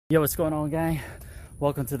Yo, what's going on, gang?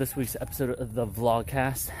 Welcome to this week's episode of the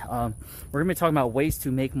Vlogcast. We're gonna be talking about ways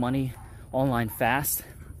to make money online fast.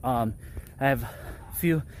 I have a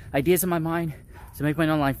few ideas in my mind to make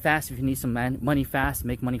money online fast. If you need some money fast,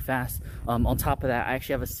 make money fast. On top of that, I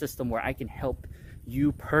actually have a system where I can help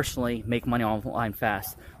you personally make money online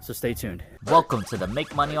fast. So stay tuned. Welcome to the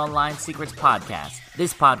Make Money Online Secrets Podcast.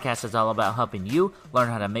 This podcast is all about helping you learn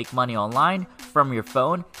how to make money online from your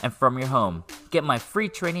phone and from your home. Get my free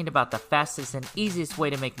training about the fastest and easiest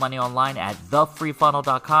way to make money online at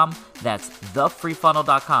thefreefunnel.com. That's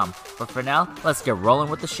thefreefunnel.com. But for now, let's get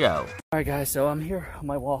rolling with the show. All right, guys, so I'm here on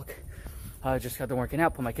my walk. I just got done working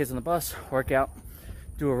out, put my kids on the bus, work out,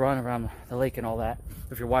 do a run around the lake and all that.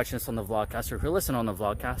 If you're watching this on the Vlogcast or if you're listening on the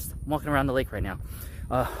Vlogcast, I'm walking around the lake right now.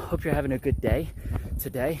 Hope you're having a good day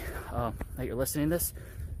today that you're listening to this.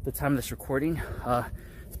 The time of this recording,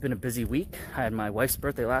 it's been a busy week. I had my wife's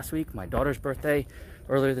birthday last week, my daughter's birthday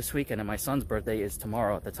earlier this week, and then my son's birthday is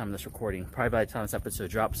tomorrow at the time of this recording. Probably by the time this episode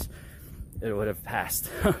drops, it would have passed.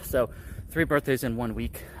 So 3 birthdays in 1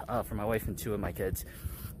 week for my wife and 2 of my kids.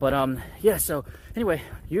 But yeah, so anyway,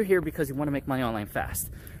 you're here because you want to make money online fast,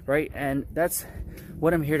 right? And that's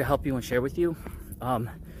what I'm here to help you and share with you.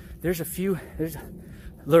 There's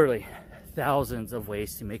literally thousands of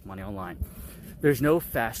ways to make money online. There's no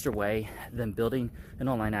faster way than building an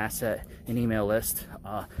online asset, an email list,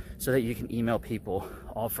 so that you can email people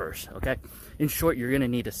offers, okay? In short, you're gonna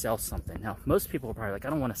need to sell something. Now, most people are probably like, I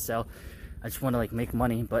don't wanna sell. I just want to like make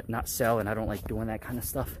money but not sell, and I don't like doing that kind of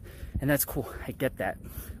stuff, and that's cool. I get that.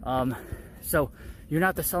 So you're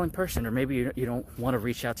not the selling person, or maybe you don't want to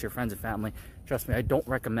reach out to your friends and family. Trust me, I don't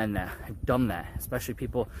recommend that. I've done that, especially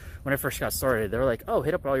people when I first got started. They're like, oh,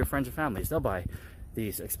 hit up all your friends and families, they'll buy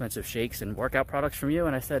these expensive shakes and workout products from you.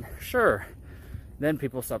 And I said, sure. Then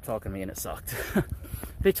people stopped talking to me and it sucked.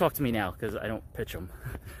 They talk to me now because I don't pitch them.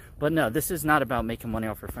 But no, this is not about making money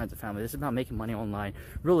off your friends and family. This is about making money online,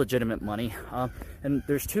 real legitimate money. And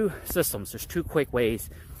there's 2 systems. There's 2 quick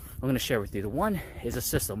ways I'm going to share with you. The one is a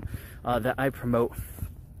system that I promote.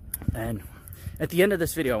 And at the end of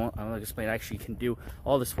this video, I want to explain I actually can do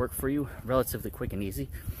all this work for you relatively quick and easy.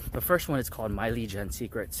 The first one is called My Lead Gen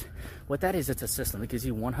Secrets. What that is, it's a system that gives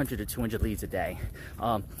you 100 to 200 leads a day.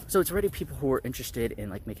 So it's already people who are interested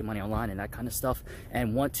in like making money online and that kind of stuff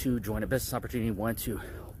and want to join a business opportunity, want to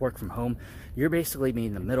work from home. You're basically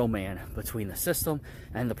being the middleman between the system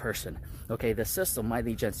and the person. Okay, the system, My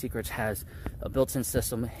Lead Gen Secrets, has a built-in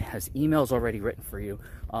system, has emails already written for you,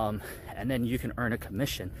 and then you can earn a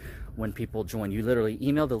commission when people join. You literally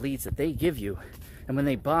email the leads that they give you, and when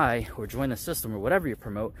they buy or join the system or whatever you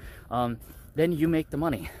promote, then you make the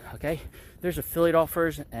money. Okay, there's affiliate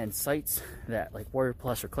offers and sites that like Warrior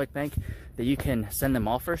Plus or ClickBank that you can send them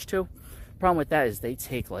offers to. Problem with that is they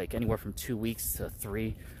take like anywhere from 2 weeks to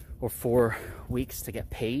 3 or 4 weeks to get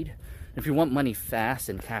paid. If you want money fast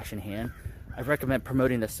and cash in hand, I recommend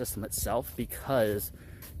promoting the system itself, because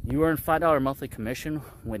you earn $5 monthly commission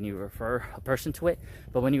when you refer a person to it,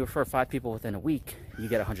 but when you refer 5 people within a week, you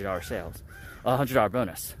get $100 sales, a $100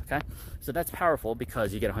 bonus. Okay, so that's powerful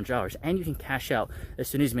because you get $100 and you can cash out as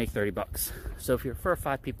soon as you make 30 bucks. So if you refer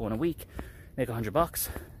 5 people in a week, make $100.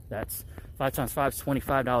 That's 5 times 5 is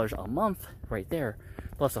 $25 a month right there,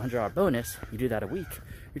 plus a $100 bonus. You do that a week,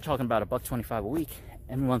 you're talking about $125 a week.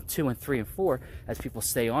 And month 2 and 3 and 4, as people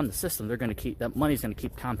stay on the system, they're going to keep that money's going to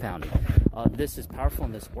keep compounding. This is powerful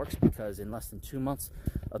and this works because in less than 2 months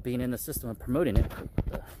of being in the system and promoting it,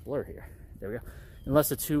 blur here, there we go. In less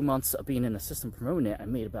than 2 months of being in the system promoting it, I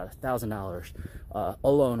made about $1,000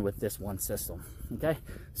 alone with this one system. Okay,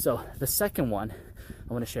 so the second one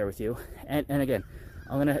I want to share with you, and again,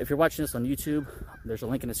 if you're watching this on YouTube, there's a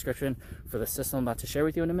link in the description for the system I'm about to share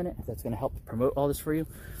with you in a minute. That's going to help promote all this for you.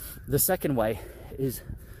 The second way is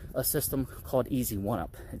a system called Easy One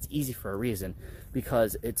Up. It's easy for a reason,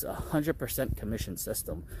 because it's 100% commission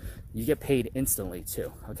system. You get paid instantly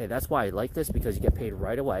too. Okay, that's why I like this, because you get paid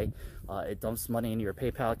right away. It dumps money into your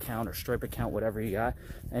PayPal account or Stripe account, whatever you got,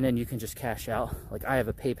 and then you can just cash out. Like I have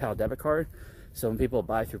a PayPal debit card, so when people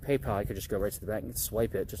buy through PayPal, I could just go right to the bank and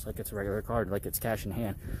swipe it just like it's a regular card, like it's cash in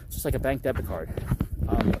hand, just like a bank debit card.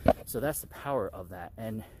 So that's the power of that.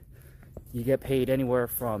 And you get paid anywhere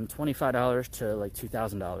from $25 to like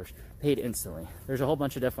 $2,000, paid instantly. There's a whole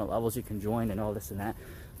bunch of different levels you can join and all this and that.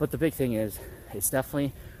 But the big thing is, it's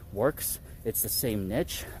definitely works. It's the same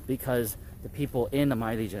niche, because the people in the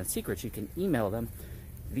My Lead Gen Secrets, you can email them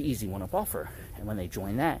the Easy One Up offer. And when they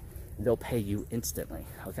join that, they'll pay you instantly,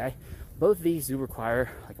 okay? Both of these do require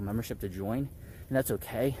like a membership to join, and that's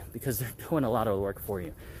okay because they're doing a lot of the work for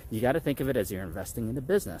you. You got to think of it as you're investing in the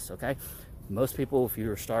business, okay? Most people, if you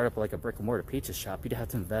were a startup like a brick and mortar pizza shop, you'd have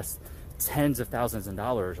to invest tens of thousands of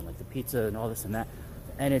dollars in like the pizza and all this and that,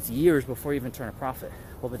 and it's years before you even turn a profit.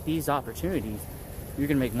 Well, with these opportunities, you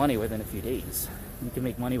can make money within a few days. You can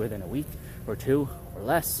make money within a week or two or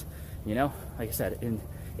less. You know, like I said, in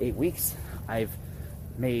 8 weeks,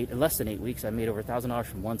 in less than 8 weeks, I made over $1,000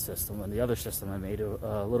 from one system, and the other system I made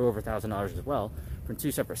a little over $1,000 as well from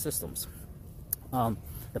 2 separate systems.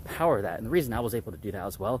 The power of that, and the reason I was able to do that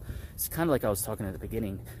as well, it's kind of like I was talking at the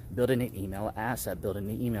beginning, building an email asset, building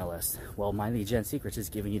an email list. Well, My Lead Gen Secrets is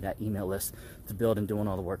giving you that email list to build and doing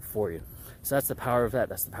all the work for you. So that's the power of that.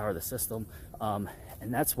 That's the power of the system, and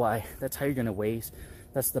that's how you're going to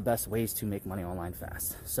that's the best ways to make money online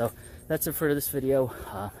fast. So that's it for this video.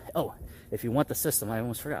 If you want the system, I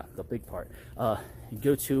almost forgot the big part. You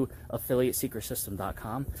go to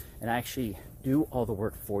affiliatesecretsystem.com, and I actually do all the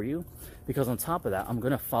work for you, because on top of that, I'm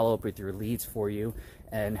going to follow up with your leads for you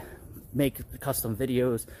and make custom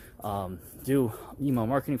videos, do email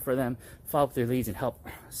marketing for them, follow up with their leads, and help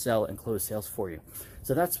sell and close sales for you.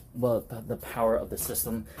 So that's the power of the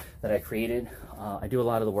system that I created. I do a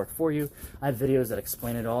lot of the work for you. I have videos that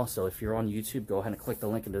explain it all. So if you're on YouTube, go ahead and click the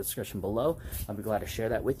link in the description below. I'll be glad to share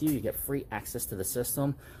that with you. You get free access to the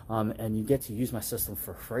system, and you get to use my system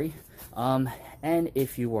for free. And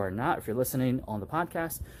if you're listening on the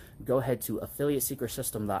podcast, go ahead to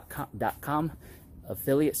affiliatesecretsystem.com,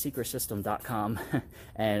 affiliatesecretsystem.com,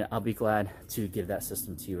 and I'll be glad to give that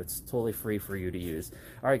system to you. It's totally free for you to use.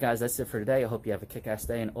 All right, guys, that's it for today. I hope you have a kick-ass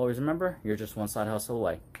day, and always remember, you're just one side hustle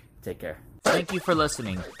away. Take care. Thank you for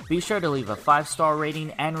listening. Be sure to leave a 5-star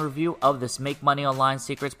rating and review of this Make Money Online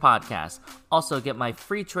Secrets podcast. Also, get my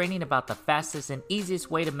free training about the fastest and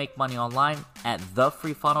easiest way to make money online at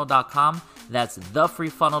thefreefunnel.com. That's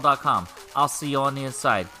thefreefunnel.com. I'll see you on the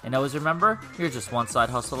inside. And always remember, you're just one side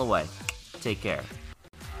hustle away. Take care.